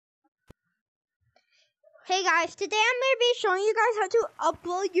Hey guys, today I'm going to be showing you guys how to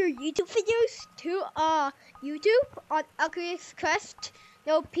upload your YouTube videos to YouTube on Oculus Quest,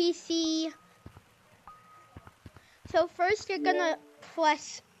 no PC. So first you're going to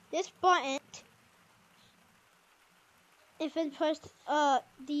press this button, and then press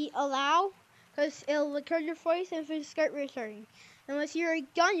the allow, because it'll return your voice and then start recording. And once you're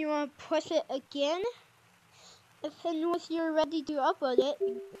done, you want to press it again. And then once you're ready to upload it,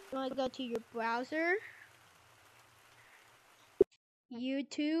 you want to go to your browser.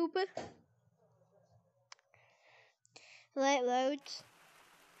 YouTube. Let it load.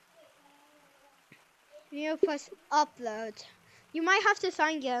 You press upload. You might have to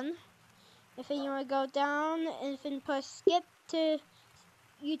sign in. If you want to go down and then press skip to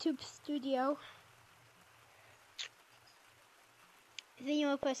YouTube Studio. Then you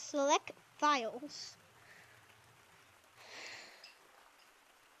want to press select files.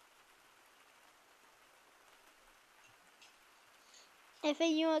 And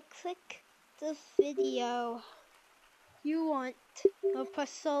then you want to click the video you want. You'll press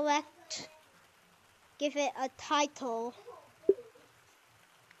select. Give it a title.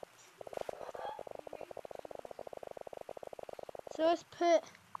 So let's put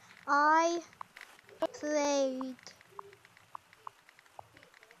I played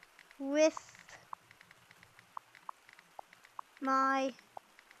with my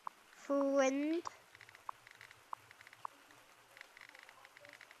friend.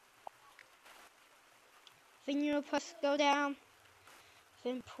 Then you press go down.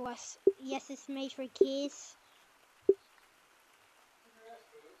 Then press yes, it's made for kids.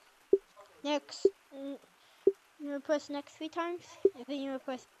 Next, you press next 3 times. And then you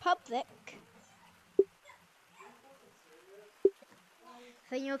press public.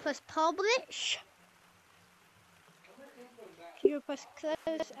 Then you press publish. You press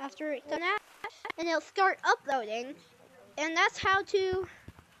close after it's done that, and it'll start uploading. And that's how to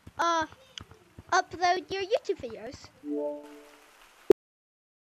upload your YouTube videos.